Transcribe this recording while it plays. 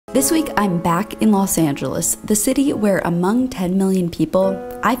This week, I'm back in Los Angeles, the city where among 10 million people,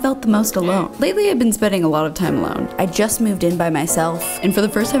 I felt the most alone. Lately, I've been spending a lot of time alone. I just moved in by myself, and for the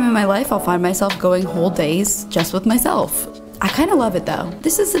first time in my life, I'll find myself going whole days just with myself. I kind of love it though.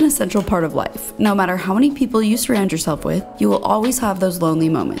 This is an essential part of life. No matter how many people you surround yourself with, you will always have those lonely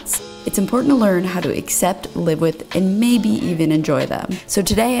moments. It's important to learn how to accept, live with, and maybe even enjoy them. So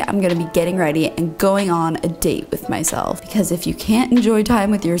today I'm gonna be getting ready and going on a date with myself, because if you can't enjoy time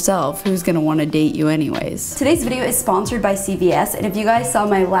with yourself, who's gonna wanna date you anyways? Today's video is sponsored by CVS, and if you guys saw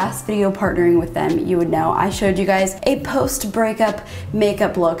my last video partnering with them, you would know I showed you guys a post-breakup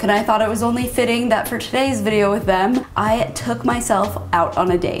makeup look, and I thought it was only fitting that for today's video with them, I took myself out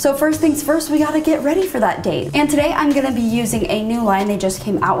on a date. So first things first, we gotta get ready for that date. And today I'm gonna be using a new line they just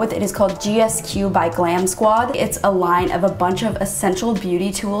came out with. It is called GSQ by GLAMSQUAD. It's a line of a bunch of essential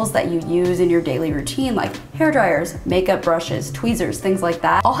beauty tools that you use in your daily routine, like hair dryers, makeup brushes, tweezers, things like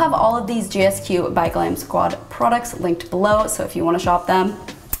that. I'll have all of these GSQ by GLAMSQUAD products linked below, so if you want to shop them,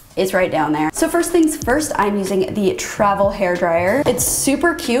 it's right down there. So first things first, I'm using the travel hair dryer. It's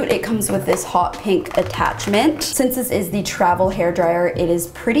super cute. It comes with this hot pink attachment. Since this is the travel hair dryer, it is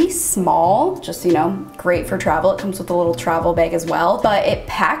pretty small, just, you know, great for travel. It comes with a little travel bag as well, but it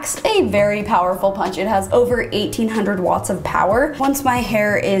packs a very powerful punch. It has over 1800 watts of power. Once my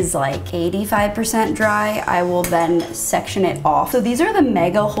hair is like 85% dry, I will then section it off. So these are the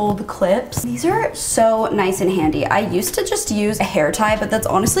Mega Hold clips. These are so nice and handy. I used to just use a hair tie, but that's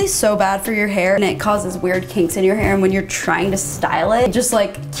honestly so bad for your hair, and it causes weird kinks in your hair, and when you're trying to style it, it just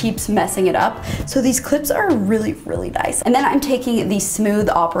like keeps messing it up. So these clips are really, really nice. And then I'm taking the Smooth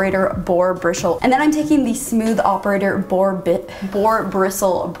Operator Boar Bristle, and then I'm taking the Smooth Operator Boar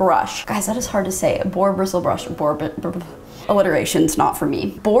Bristle brush. Guys, that is hard to say. Boar Bristle brush. Alliteration's not for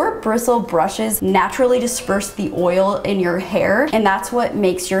me. Boar bristle brushes naturally disperse the oil in your hair, and that's what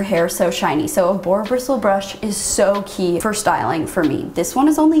makes your hair so shiny. So a boar bristle brush is so key for styling for me. This one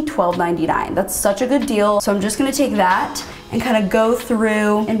is only $12.99. That's such a good deal. So I'm just gonna take that and kind of go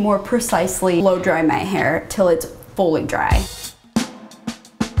through and more precisely blow dry my hair till it's fully dry.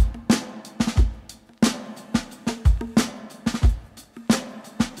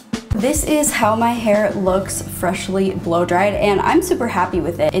 This is how my hair looks freshly blow dried, and I'm super happy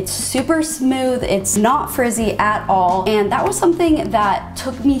with it. It's super smooth, it's not frizzy at all, and that was something that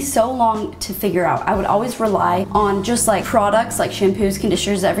took me so long to figure out. I would always rely on just like products like shampoos,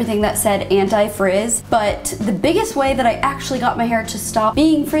 conditioners, everything that said anti-frizz, but the biggest way that I actually got my hair to stop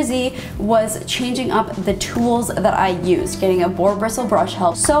being frizzy was changing up the tools that I used. Getting a boar bristle brush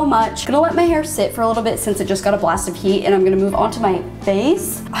helped so much. I'm gonna let my hair sit for a little bit since it just got a blast of heat, and I'm gonna move on to my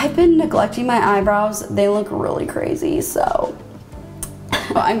face. I've been neglecting my eyebrows. They look really crazy, so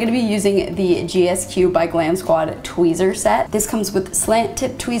I'm gonna be using the GSQ by GLAMSQUAD tweezer set. This comes with slant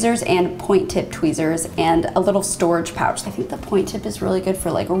tip tweezers and point tip tweezers and a little storage pouch. I think the point tip is really good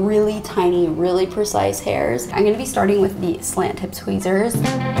for like really tiny, really precise hairs. I'm gonna be starting with the slant tip tweezers.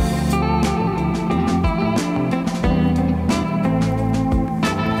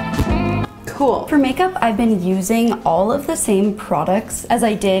 Cool. For makeup, I've been using all of the same products as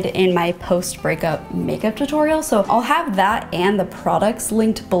I did in my post-breakup makeup tutorial, so I'll have that and the products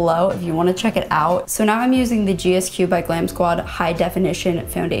linked below if you want to check it out. So now I'm using the GSQ by GLAMSQUAD High Definition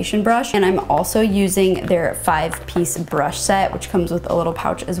Foundation Brush, and I'm also using their 5-piece brush set, which comes with a little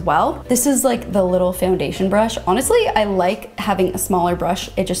pouch as well. This is like the little foundation brush. Honestly, I like having a smaller brush.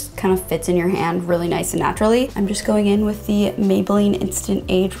 It just kind of fits in your hand really nice and naturally. I'm just going in with the Maybelline Instant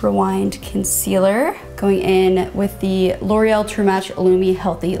Age Rewind Concealer, going in with the L'Oreal True Match Illumi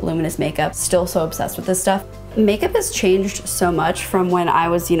Healthy Luminous Makeup. Still so obsessed with this stuff. Makeup has changed so much from when I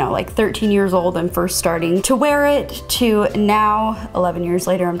was, you know, like 13 years old and first starting to wear it to now, 11 years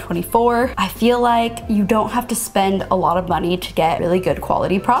later, I'm 24. I feel like you don't have to spend a lot of money to get really good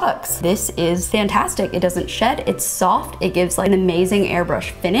quality products. This is fantastic. It doesn't shed, it's soft, it gives like an amazing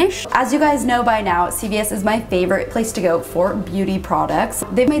airbrush finish. As you guys know by now, CVS is my favorite place to go for beauty products.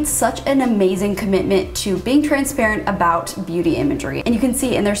 They've made such an amazing commitment to being transparent about beauty imagery. And you can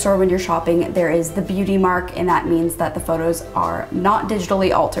see in their store when you're shopping, there is the beauty mark, and that means that the photos are not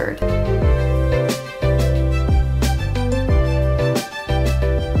digitally altered.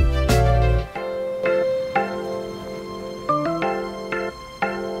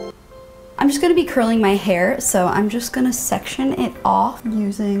 I'm just gonna be curling my hair, so I'm just gonna section it off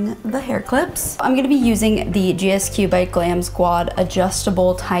using the hair clips. I'm gonna be using the GSQ by GLAMSQUAD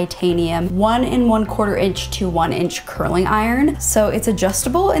adjustable titanium 1 1/4 inch to 1 inch curling iron. So it's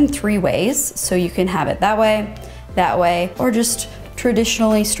adjustable in 3 ways, so you can have it that way, or just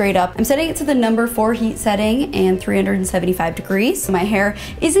traditionally straight up. I'm setting it to the number 4 heat setting and 375 degrees. My hair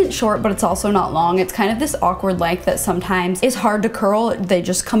isn't short, but it's also not long. It's kind of this awkward length that sometimes is hard to curl. They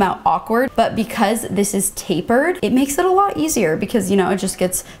just come out awkward. But because this is tapered, it makes it a lot easier because, you know, it just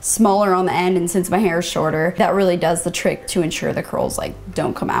gets smaller on the end. And since my hair is shorter, that really does the trick to ensure the curls like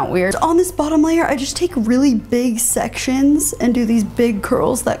don't come out weird. On this bottom layer, I just take really big sections and do these big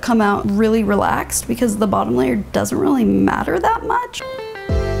curls that come out really relaxed because the bottom layer doesn't really matter that much.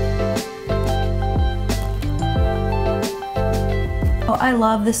 Oh, I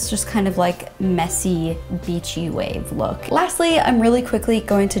love this just kind of like messy, beachy wave look. Lastly, I'm really quickly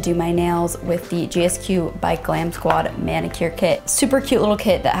going to do my nails with the GSQ by GLAMSQUAD Manicure Kit. Super cute little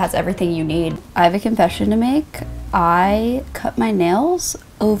kit that has everything you need. I have a confession to make. I cut my nails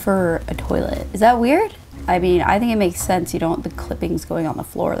over a toilet. Is that weird? I mean, I think it makes sense. You don't want the clippings going on the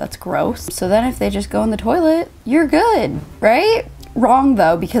floor. That's gross. So then if they just go in the toilet, you're good, right? Wrong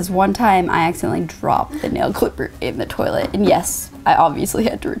though, because one time I accidentally dropped the nail clipper in the toilet, and yes, I obviously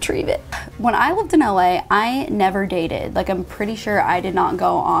had to retrieve it. When I lived in LA, I never dated. Like, I'm pretty sure I did not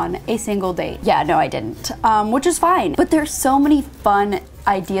go on a single date. Yeah, no, I didn't, which is fine. But there's so many fun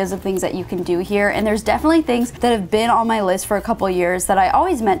ideas of things that you can do here, and there's definitely things that have been on my list for a couple years that I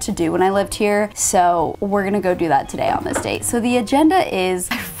always meant to do when I lived here, so we're gonna go do that today on this date. So the agenda is,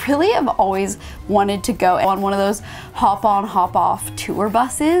 I really have always wanted to go on one of those hop on hop off tour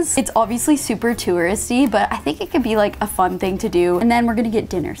buses. It's obviously super touristy, but I think it could be like a fun thing to do. And then we're gonna get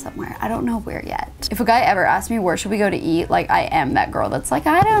dinner somewhere. I don't know where yet. If a guy ever asks me where should we go to eat, like, I am that girl that's like,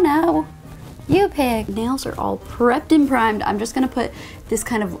 I don't know. You pick. Nails are all prepped and primed. I'm just gonna put this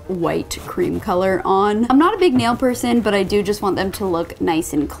kind of white cream color on. I'm not a big nail person, but I do just want them to look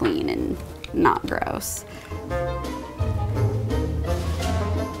nice and clean and not gross.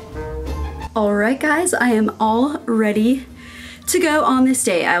 All right, guys, I am all ready to go on this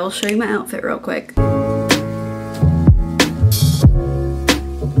date. I will show you my outfit real quick.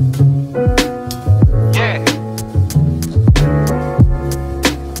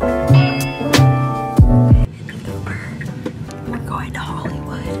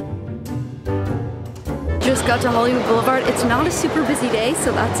 Just got to Hollywood Boulevard. It's not a super busy day,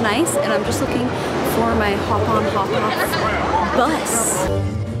 so that's nice. And I'm just looking for my hop on, hop off bus.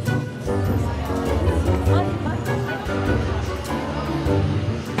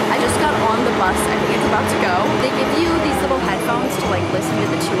 I just got on the bus. I think it's about to go. They give you these little headphones to like listen to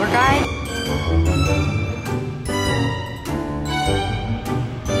the tour guide.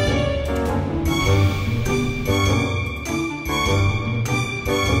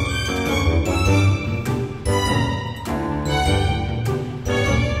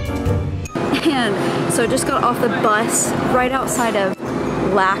 So I just got off the bus right outside of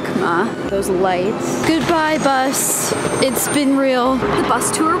LACMA. Those lights. Goodbye, bus. It's been real. The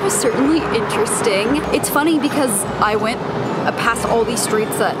bus tour was certainly interesting. It's funny because I went past all these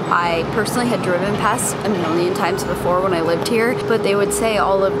streets that I personally had driven past a million times before when I lived here, but they would say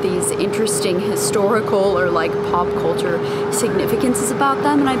all of these interesting historical or like pop culture significances about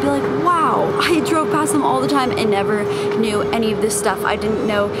them, and I'd be like, wow, I drove past them all the time and never knew any of this stuff. I didn't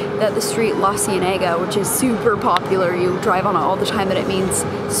know that the street La Cienega, which is super popular, you drive on it all the time, and it means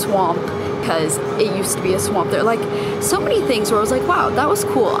swamp because it used to be a swamp there. Like, so many things where I was like, wow, that was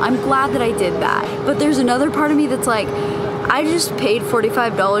cool. I'm glad that I did that. But there's another part of me that's like, I just paid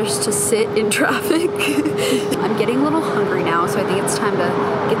 $45 to sit in traffic. I'm getting a little hungry now, so I think it's time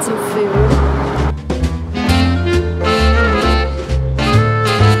to get some food.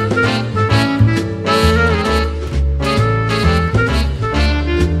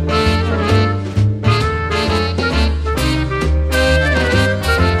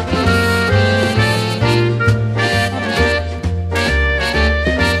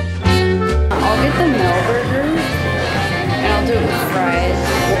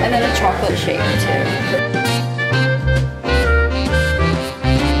 Chocolate shake too.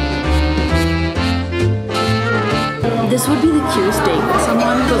 This would be the cutest date with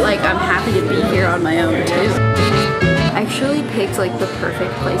someone, but like I'm happy to be here on my own too. I actually picked like the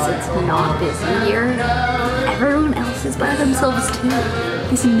perfect place. It's not busy here. Everyone else is by themselves too.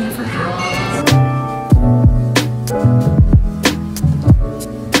 This never happens.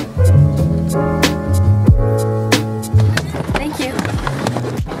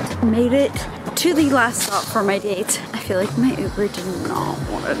 Made it to the last stop for my date. I feel like my Uber did not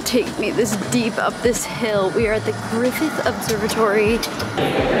want to take me this deep up this hill. We are at the Griffith Observatory.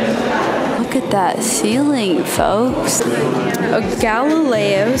 What Look at that ceiling, folks. A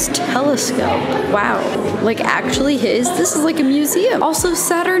Galileo's telescope. Wow. Like actually his. This is like a museum. Also,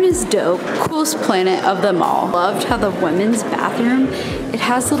 Saturn is dope. Coolest planet of them all. Loved how the women's bathroom, it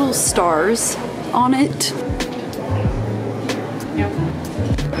has little stars on it.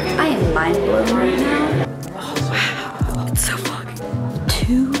 I am mind blown right now. Oh wow. It's so fucking.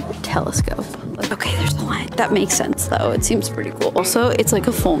 2 telescope. Okay, there's the line. That makes sense though. It seems pretty cool. Also, it's like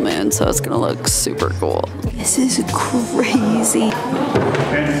a full moon, so it's gonna look super cool. This is crazy.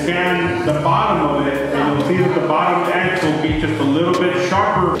 And scan the bottom of it, and you'll see that the bottom edge will be just a little bit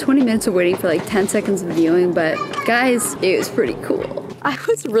sharper. 20 minutes of waiting for like 10 seconds of viewing, but guys, it was pretty cool. I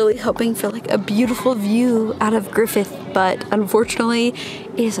was really hoping for like a beautiful view out of Griffith, but unfortunately,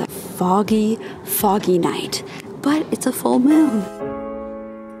 it is a foggy, foggy night. But it's a full moon.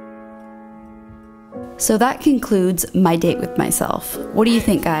 So that concludes my date with myself. What do you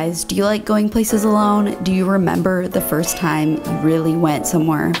think, guys? Do you like going places alone? Do you remember the first time you really went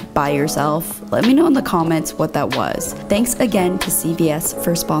somewhere by yourself? Let me know in the comments what that was. Thanks again to CVS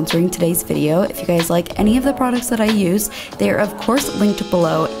for sponsoring today's video. If you guys like any of the products that I use, they are of course linked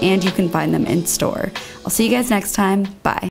below and you can find them in store. I'll see you guys next time. Bye.